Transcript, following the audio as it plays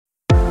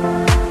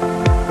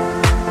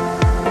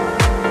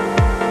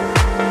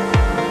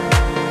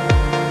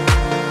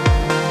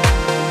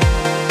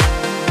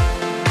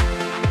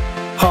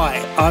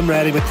I'm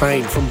Rowdy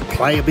McLean from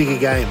Play a Bigger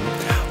Game.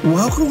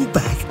 Welcome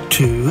back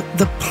to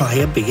the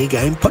Play a Bigger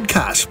Game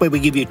podcast, where we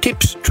give you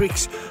tips,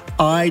 tricks,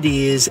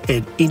 ideas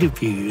and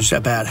interviews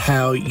about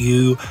how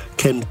you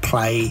can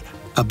play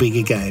a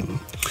bigger game.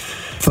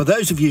 For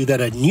those of you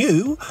that are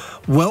new,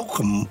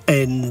 welcome.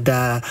 And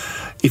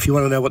if you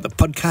want to know what the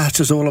podcast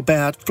is all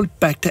about, flip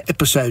back to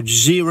episode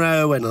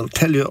 0 and I'll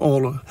tell you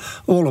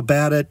all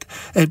about it.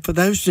 And for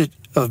those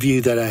of you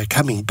that are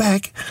coming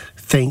back,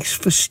 thanks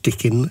for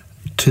sticking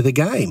to the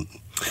game.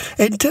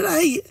 And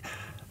today,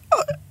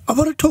 I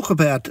want to talk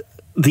about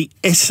the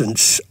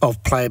essence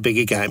of Play a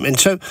Bigger Game. And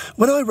so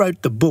when I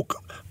wrote the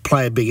book,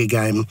 Play a Bigger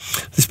Game,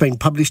 that's been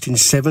published in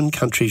 7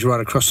 countries right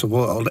across the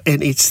world,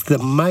 and it's the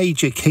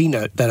major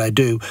keynote that I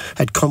do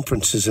at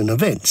conferences and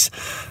events.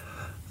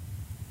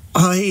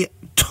 I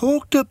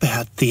talked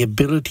about the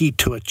ability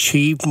to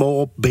achieve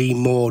more, be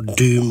more,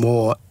 do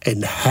more,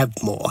 and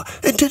have more.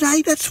 And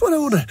today, that's what I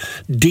want to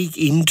dig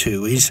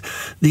into, is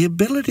the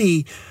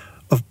ability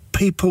of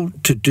people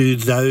to do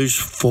those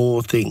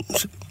 4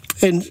 things.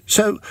 And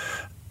so,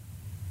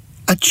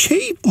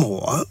 achieve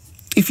more.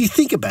 If you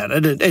think about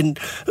it, and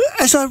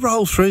as I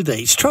roll through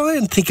these, try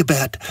and think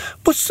about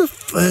what's the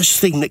first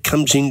thing that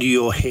comes into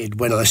your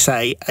head when I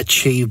say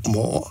achieve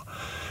more,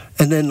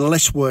 and then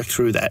let's work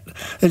through that.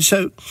 And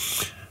so,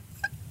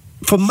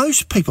 for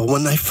most people,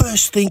 when they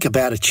first think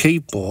about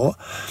achieve more,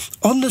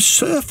 on the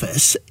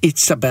surface,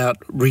 it's about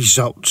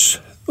results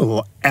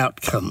or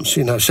outcomes,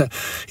 so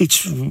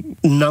it's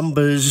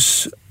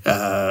numbers,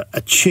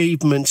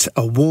 achievements,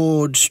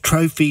 awards,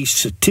 trophies,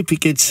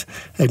 certificates,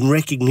 and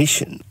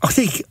recognition. I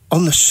think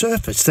on the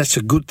surface, that's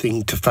a good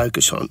thing to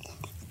focus on.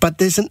 But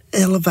there's an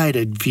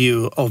elevated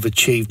view of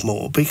achieve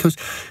more, because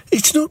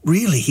it's not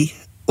really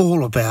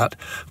all about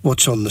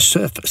what's on the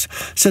surface.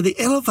 So the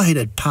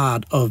elevated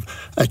part of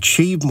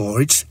achieve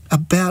more, it's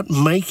about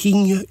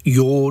making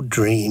your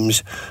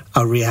dreams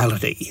a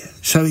reality.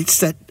 So it's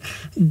that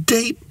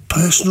deep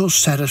personal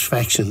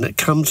satisfaction that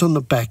comes on the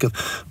back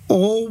of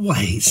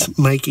always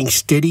making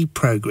steady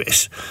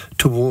progress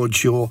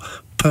towards your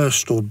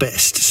personal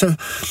best. So,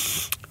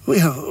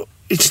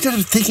 instead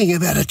of thinking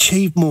about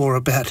achieve more,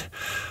 about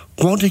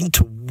wanting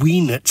to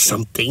win at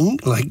something,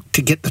 like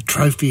to get the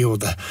trophy or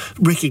the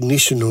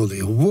recognition or the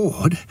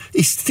award,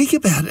 is think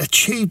about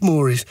achieve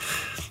more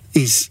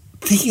is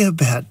thinking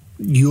about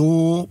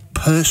your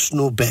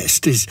personal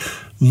best, is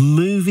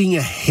moving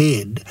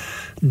ahead,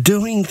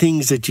 doing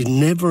things that you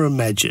never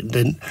imagined,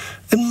 and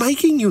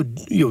making your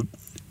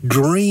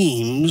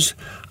dreams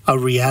a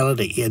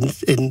reality,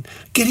 and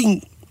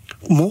getting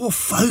more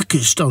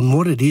focused on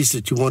what it is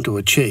that you want to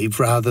achieve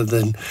rather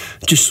than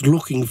just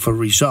looking for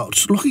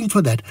results, looking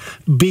for that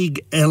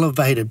big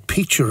elevated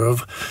picture of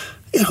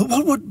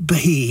what would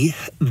be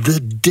the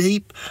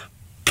deep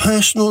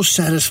personal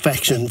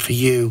satisfaction for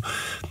you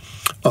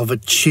of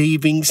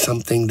achieving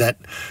something that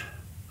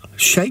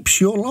shapes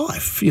your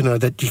life,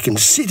 that you can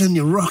sit in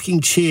your rocking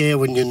chair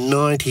when you're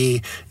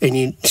 90 and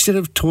instead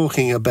of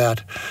talking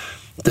about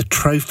the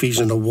trophies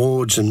and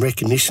awards and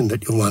recognition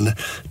that you won,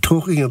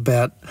 talking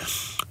about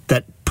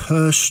that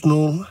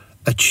personal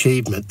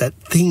achievement, that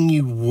thing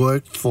you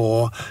worked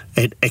for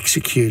and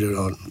executed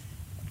on.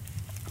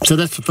 So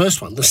that's the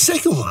first one. The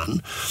second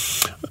one,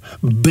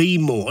 be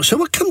more. So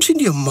what comes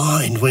into your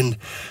mind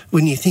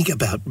when you think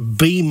about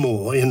be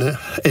more?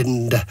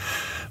 And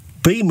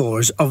be more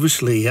is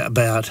obviously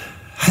about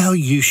how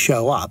you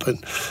show up.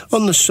 And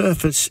on the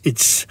surface,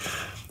 it's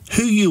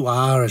who you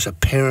are as a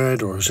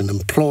parent or as an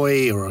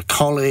employee or a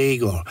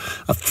colleague or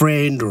a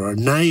friend or a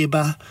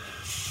neighbour.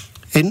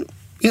 And,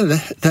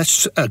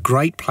 that's a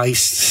great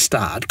place to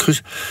start,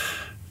 because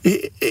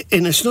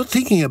and it's not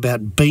thinking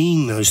about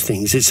being those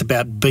things, it's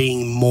about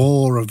being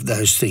more of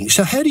those things.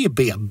 So how do you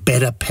be a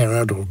better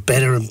parent or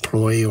better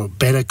employee or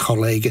better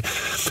colleague,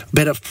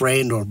 better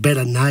friend or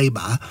better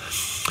neighbour?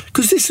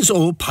 Because this is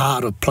all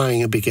part of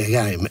playing a bigger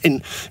game.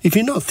 And if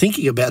you're not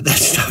thinking about that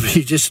stuff,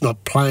 you're just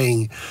not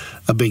playing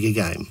a bigger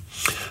game.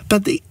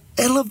 But the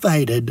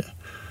elevated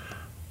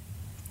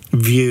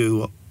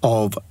view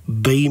of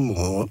be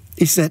more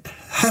is that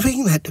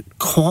having that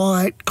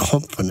quiet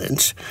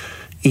confidence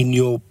in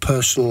your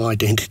personal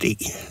identity.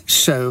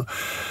 So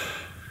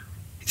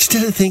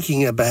instead of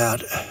thinking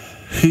about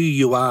who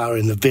you are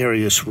in the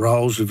various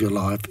roles of your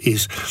life,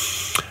 is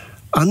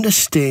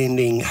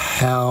understanding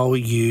how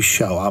you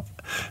show up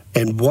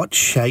and what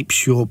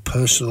shapes your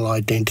personal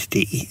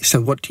identity.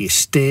 So what do you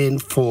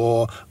stand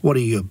for? What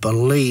are your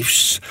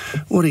beliefs?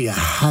 What are your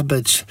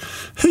habits?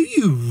 Who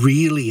you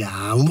really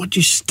are and what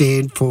you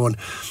stand for and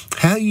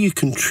how you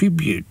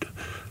contribute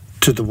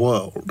to the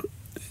world.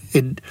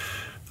 And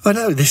I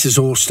know this is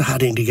all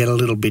starting to get a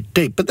little bit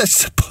deep, but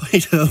that's the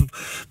point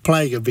of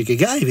playing a bigger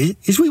game,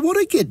 is we want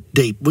to get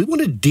deep. We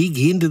want to dig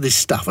into this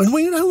stuff, and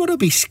we don't want to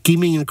be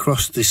skimming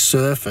across this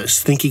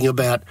surface thinking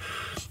about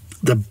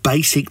the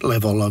basic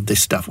level of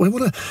this stuff. We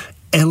want to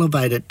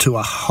elevate it to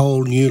a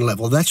whole new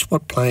level. That's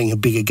what playing a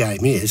bigger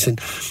game is.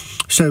 And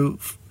so,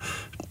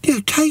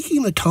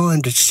 taking the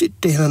time to sit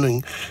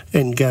down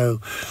and go,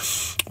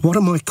 what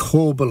are my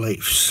core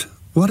beliefs?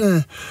 What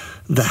are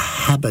the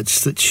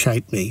habits that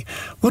shape me?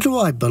 What do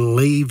I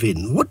believe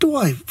in? What do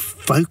I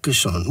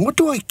focus on? What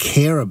do I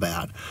care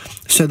about?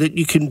 So that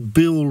you can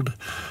build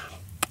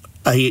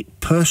a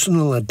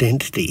personal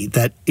identity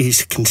that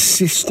is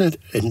consistent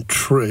and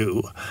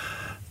true,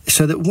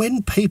 so that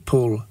when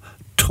people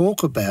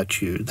talk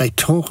about you, they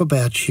talk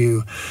about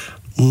you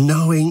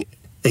knowing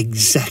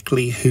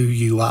exactly who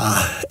you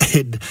are.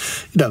 And,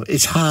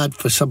 it's hard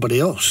for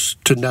somebody else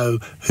to know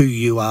who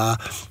you are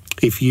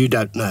if you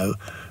don't know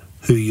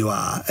who you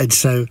are. And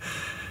so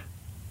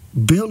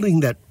building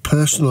that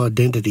personal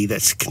identity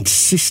that's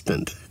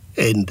consistent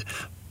and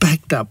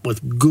backed up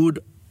with good,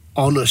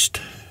 honest,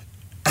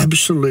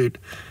 absolute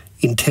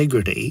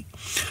integrity,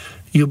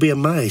 you'll be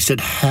amazed at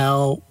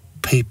how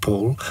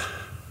people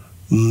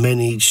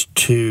manage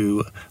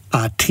to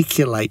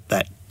articulate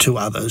that to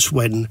others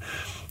when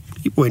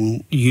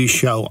you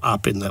show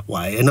up in that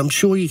way. And I'm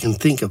sure you can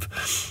think of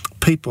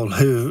people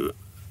who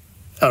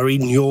are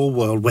in your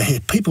world where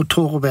people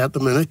talk about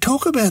them, and they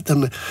talk about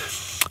them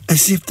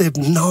as if they've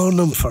known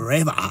them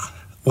forever,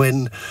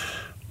 when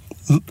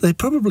they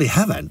probably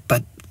haven't.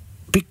 But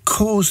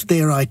because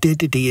their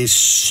identity is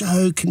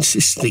so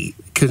consistent,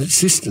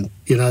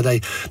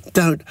 they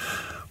don't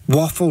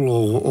waffle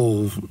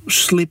or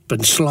slip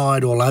and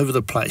slide all over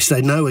the place.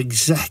 They know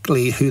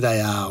exactly who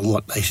they are and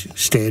what they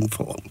stand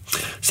for.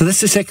 So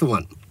that's the second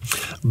one.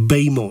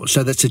 Be more.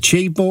 So that's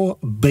achieve more,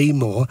 be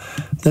more.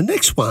 The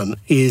next one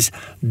is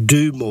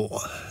do more.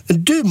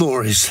 And do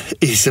more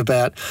is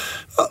about,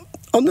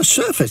 on the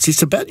surface,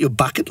 it's about your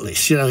bucket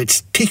list.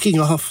 It's ticking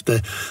off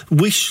the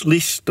wish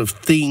list of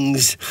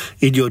things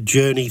in your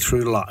journey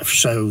through life.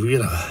 So,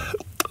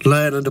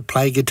 learning to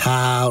play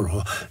guitar,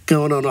 or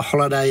going on a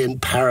holiday in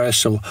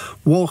Paris, or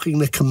walking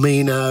the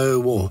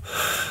Camino, or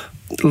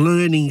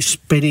learning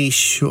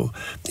Spanish, or,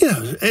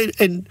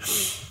 and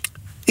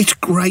it's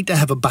great to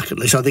have a bucket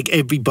list. I think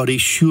everybody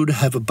should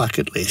have a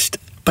bucket list.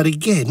 But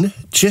again,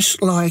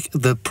 just like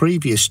the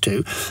previous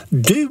two,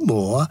 do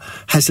more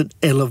has an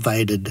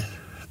elevated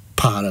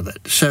part of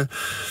it. So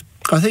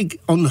I think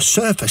on the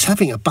surface,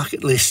 having a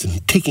bucket list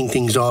and ticking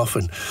things off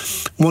and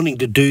wanting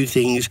to do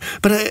things,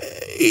 but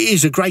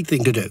is a great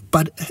thing to do.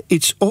 But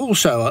it's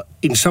also,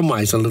 in some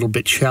ways, a little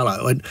bit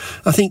shallow. And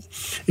I think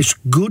it's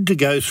good to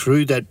go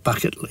through that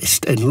bucket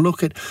list and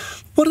look at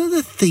what are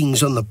the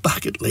things on the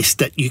bucket list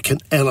that you can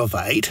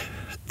elevate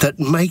that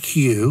make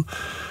you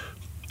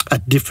a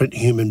different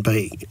human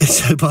being. And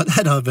so by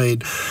that I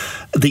mean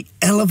the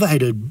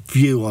elevated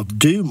view of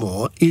do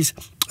more is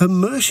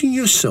immersing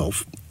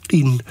yourself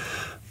in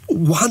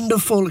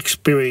wonderful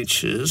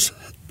experiences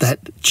that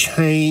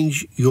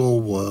change your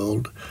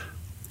world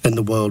and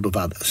the world of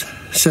others.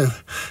 So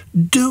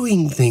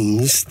doing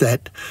things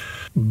that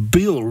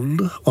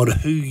build on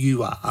who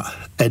you are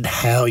and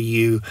how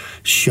you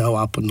show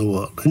up in the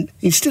world. And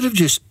instead of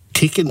just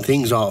ticking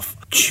things off,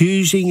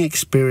 choosing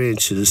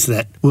experiences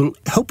that will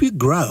help you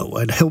grow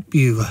and help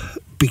you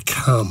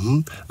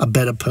become a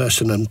better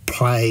person and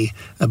play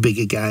a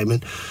bigger game.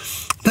 And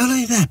not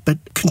only that,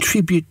 but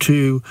contribute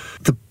to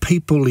the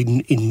people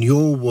in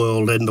your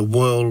world and the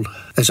world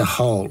as a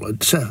whole.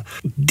 And so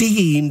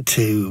digging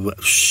into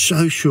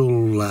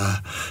social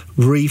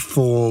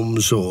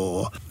reforms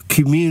or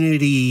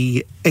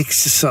community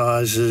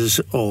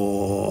exercises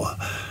or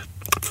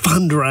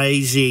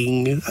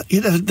fundraising,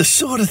 the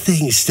sort of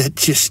things that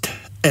just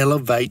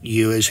elevate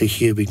you as a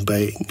human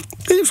being.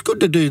 It's good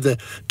to do the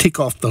tick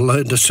off the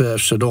learn to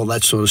surf and all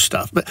that sort of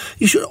stuff, but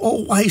you should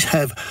always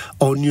have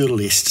on your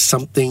list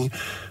something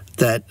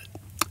that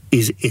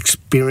is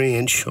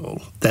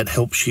experiential, that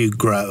helps you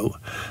grow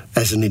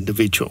as an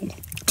individual.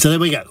 So there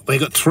we go.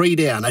 We've got 3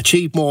 down.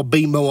 Achieve more,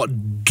 be more,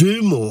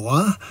 do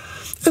more.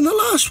 And the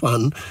last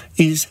one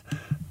is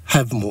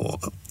have more.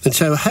 And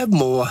so have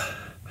more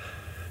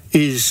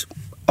is,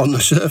 on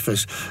the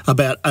surface,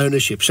 about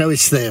ownership. So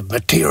it's the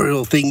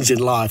material things in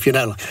life,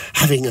 like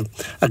having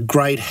a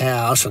great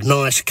house, a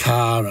nice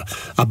car,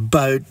 a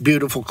boat,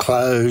 beautiful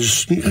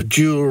clothes,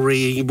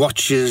 jewellery,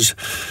 watches.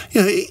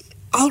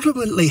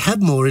 Ultimately,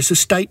 have more is a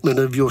statement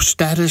of your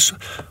status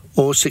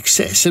or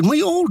success. And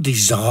we all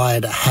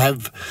desire to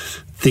have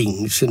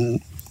things.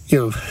 And,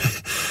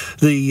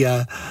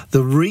 the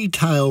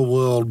retail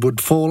world would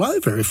fall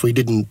over if we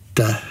didn't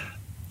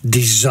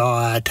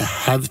desire to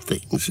have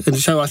things. And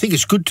so I think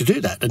it's good to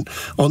do that. And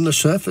on the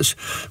surface,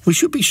 we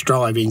should be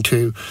striving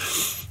to,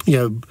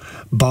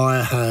 buy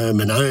a home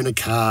and own a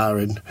car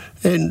and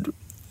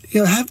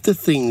have the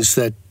things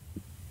that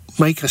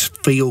make us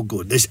feel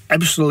good. There's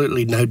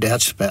absolutely no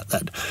doubts about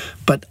that.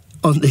 But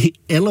on the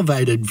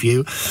elevated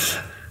view,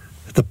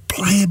 the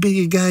play a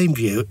bigger game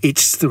view,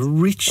 it's the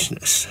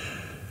richness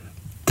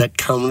that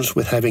comes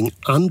with having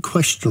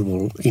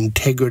unquestionable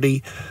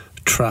integrity,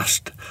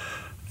 trust,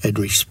 and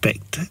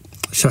respect.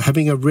 So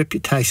having a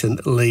reputation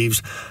that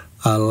leaves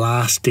a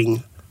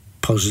lasting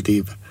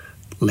positive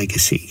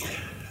legacy.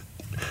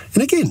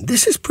 And again,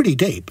 this is pretty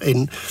deep,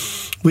 and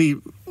we,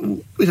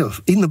 in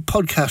the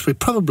podcast, we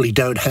probably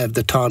don't have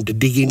the time to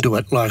dig into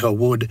it like I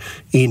would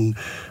in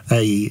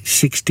a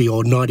 60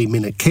 or 90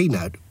 minute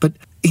keynote, but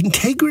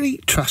integrity,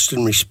 trust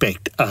and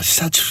respect are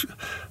such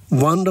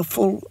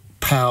wonderful,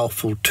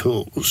 powerful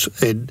tools,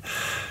 and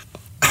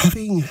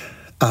having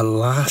a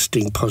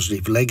lasting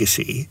positive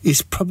legacy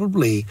is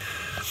probably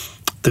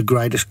the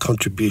greatest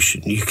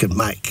contribution you can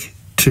make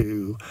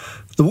to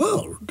the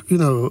world. You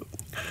know,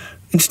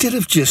 instead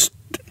of just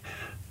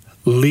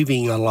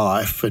living a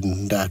life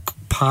and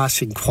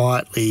passing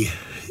quietly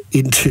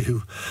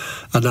into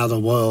another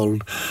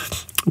world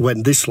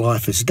when this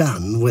life is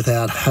done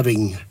without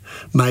having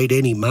made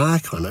any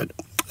mark on it,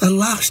 a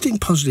lasting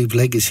positive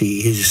legacy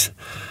is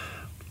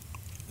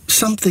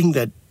something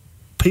that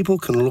people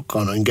can look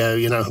on and go,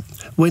 you know,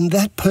 when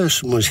that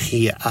person was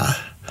here,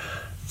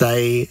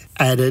 they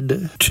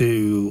added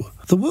to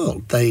the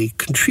world. They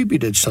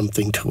contributed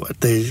something to it.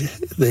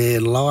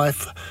 Their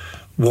life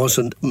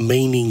wasn't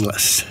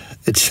meaningless.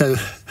 It's so,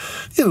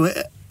 you know,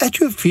 at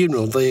your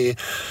funeral, they're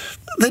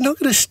not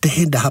going to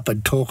stand up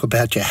and talk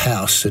about your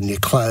house and your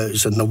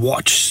clothes and the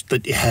watch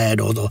that you had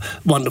or the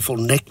wonderful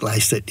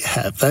necklace that you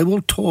have. They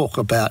will talk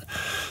about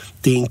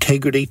the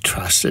integrity,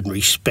 trust and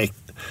respect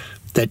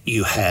that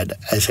you had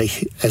as a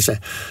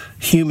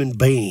human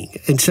being.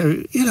 And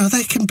so, you know,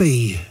 they can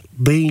be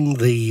being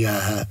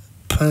the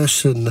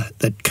person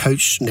that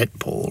coached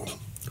netball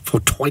for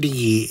 20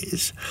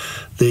 years,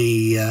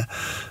 the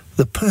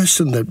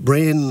person that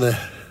ran the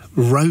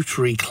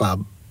Rotary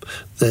Club,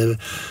 the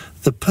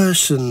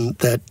person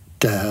that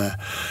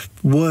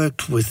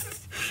worked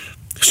with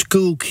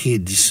school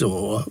kids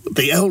or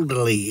the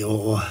elderly,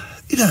 or,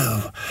 you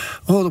know,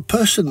 or the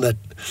person that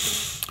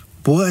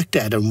worked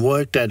at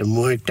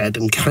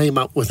and came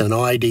up with an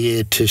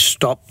idea to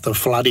stop the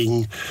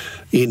flooding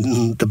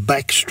in the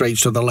back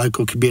streets of the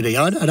local community.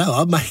 I don't know,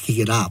 I'm making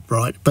it up,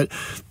 right? But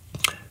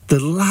the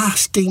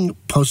lasting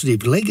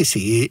positive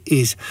legacy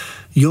is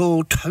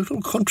your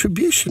total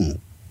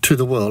contribution to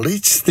the world.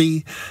 It's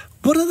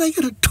what are they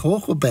going to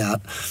talk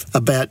about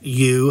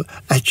you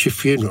at your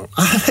funeral?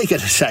 Are they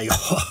going to say,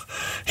 oh,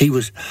 he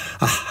was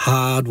a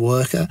hard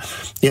worker?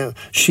 You know,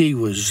 she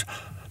was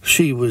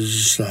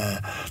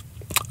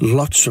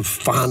lots of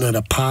fun at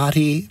a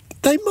party.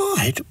 They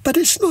might, but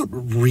it's not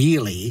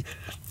really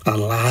a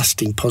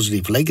lasting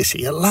positive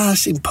legacy. A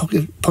lasting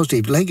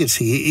positive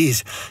legacy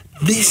is,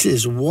 this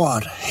is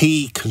what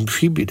he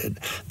contributed.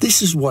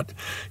 This is what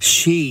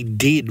she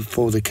did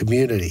for the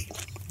community.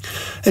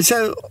 And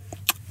so,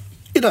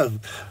 you know,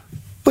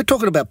 we're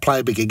talking about play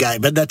a bigger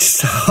game, and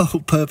that's the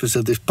whole purpose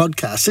of this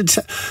podcast. And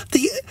so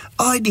the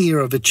idea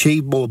of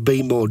achieve more,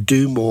 be more,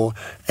 do more,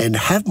 and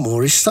have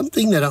more is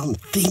something that I'm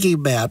thinking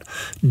about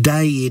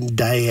day in,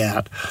 day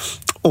out,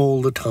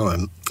 all the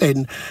time.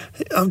 And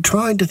I'm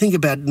trying to think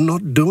about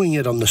not doing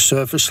it on the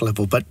surface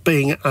level, but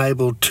being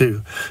able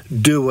to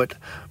do it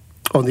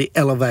on the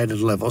elevated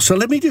level. So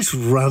let me just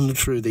run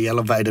through the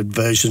elevated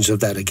versions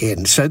of that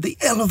again. So the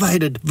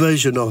elevated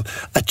version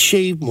of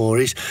achieve more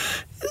is,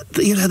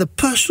 you know, the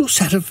personal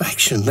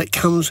satisfaction that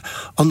comes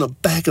on the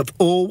back of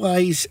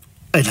always,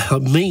 and I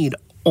mean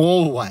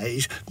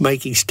always,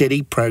 making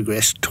steady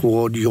progress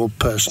toward your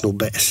personal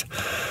best.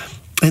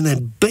 And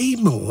then be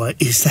more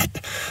is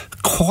that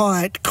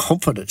quiet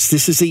confidence.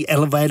 This is the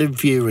elevated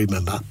view,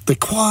 remember. The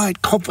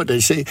quiet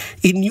confidence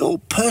in your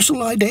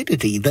personal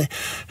identity.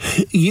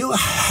 You're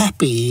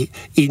happy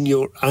in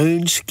your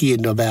own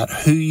skin about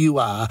who you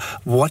are,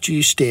 what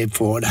you stand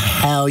for, and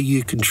how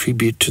you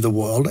contribute to the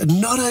world. And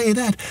not only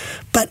that,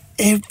 but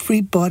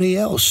everybody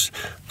else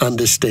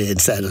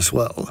understands that as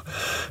well.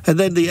 And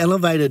then the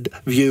elevated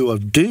view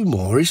of do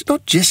more is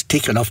not just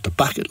ticking off the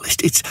bucket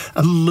list. It's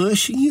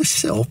immersing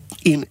yourself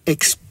in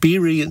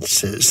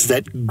experiences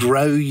that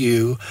grow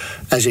you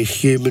as a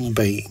human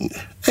being.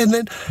 And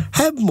then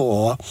have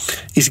more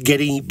is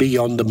getting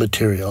beyond the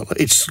material.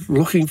 It's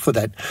looking for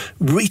that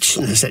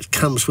richness that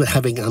comes with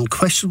having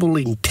unquestionable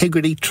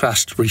integrity,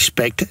 trust,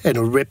 respect, and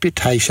a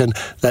reputation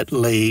that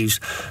leaves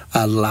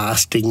a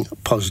lasting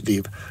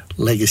positive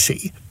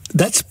legacy.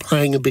 That's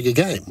playing a bigger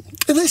game.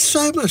 And there's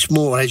so much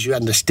more, as you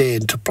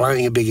understand, to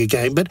playing a bigger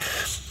game. But,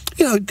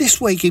 you know, this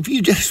week, if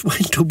you just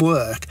went to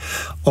work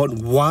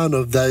on one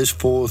of those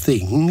four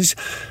things,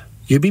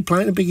 you'd be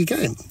playing a bigger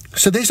game.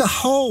 So there's a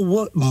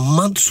whole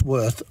month's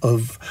worth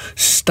of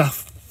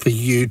stuff for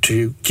you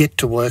to get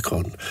to work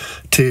on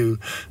to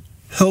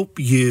help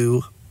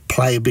you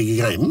play a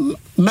bigger game.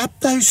 Map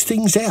those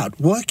things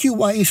out. Work your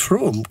way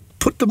through them.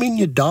 Put them in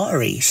your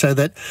diary so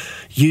that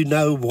you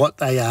know what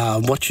they are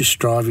and what you're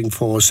striving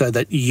for, so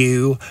that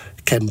you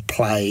can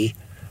play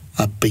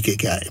a bigger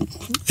game.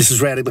 This is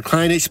Rowdy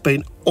McLean. It's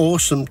been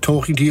awesome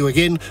talking to you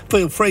again.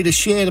 Feel free to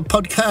share the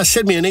podcast.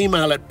 Send me an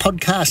email at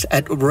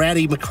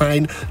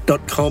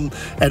podcast@rowdymclean.com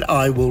and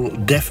I will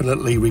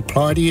definitely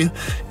reply to you.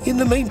 In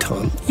the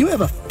meantime, you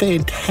have a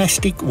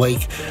fantastic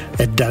week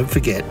and don't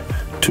forget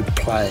to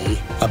play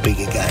a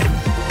bigger game.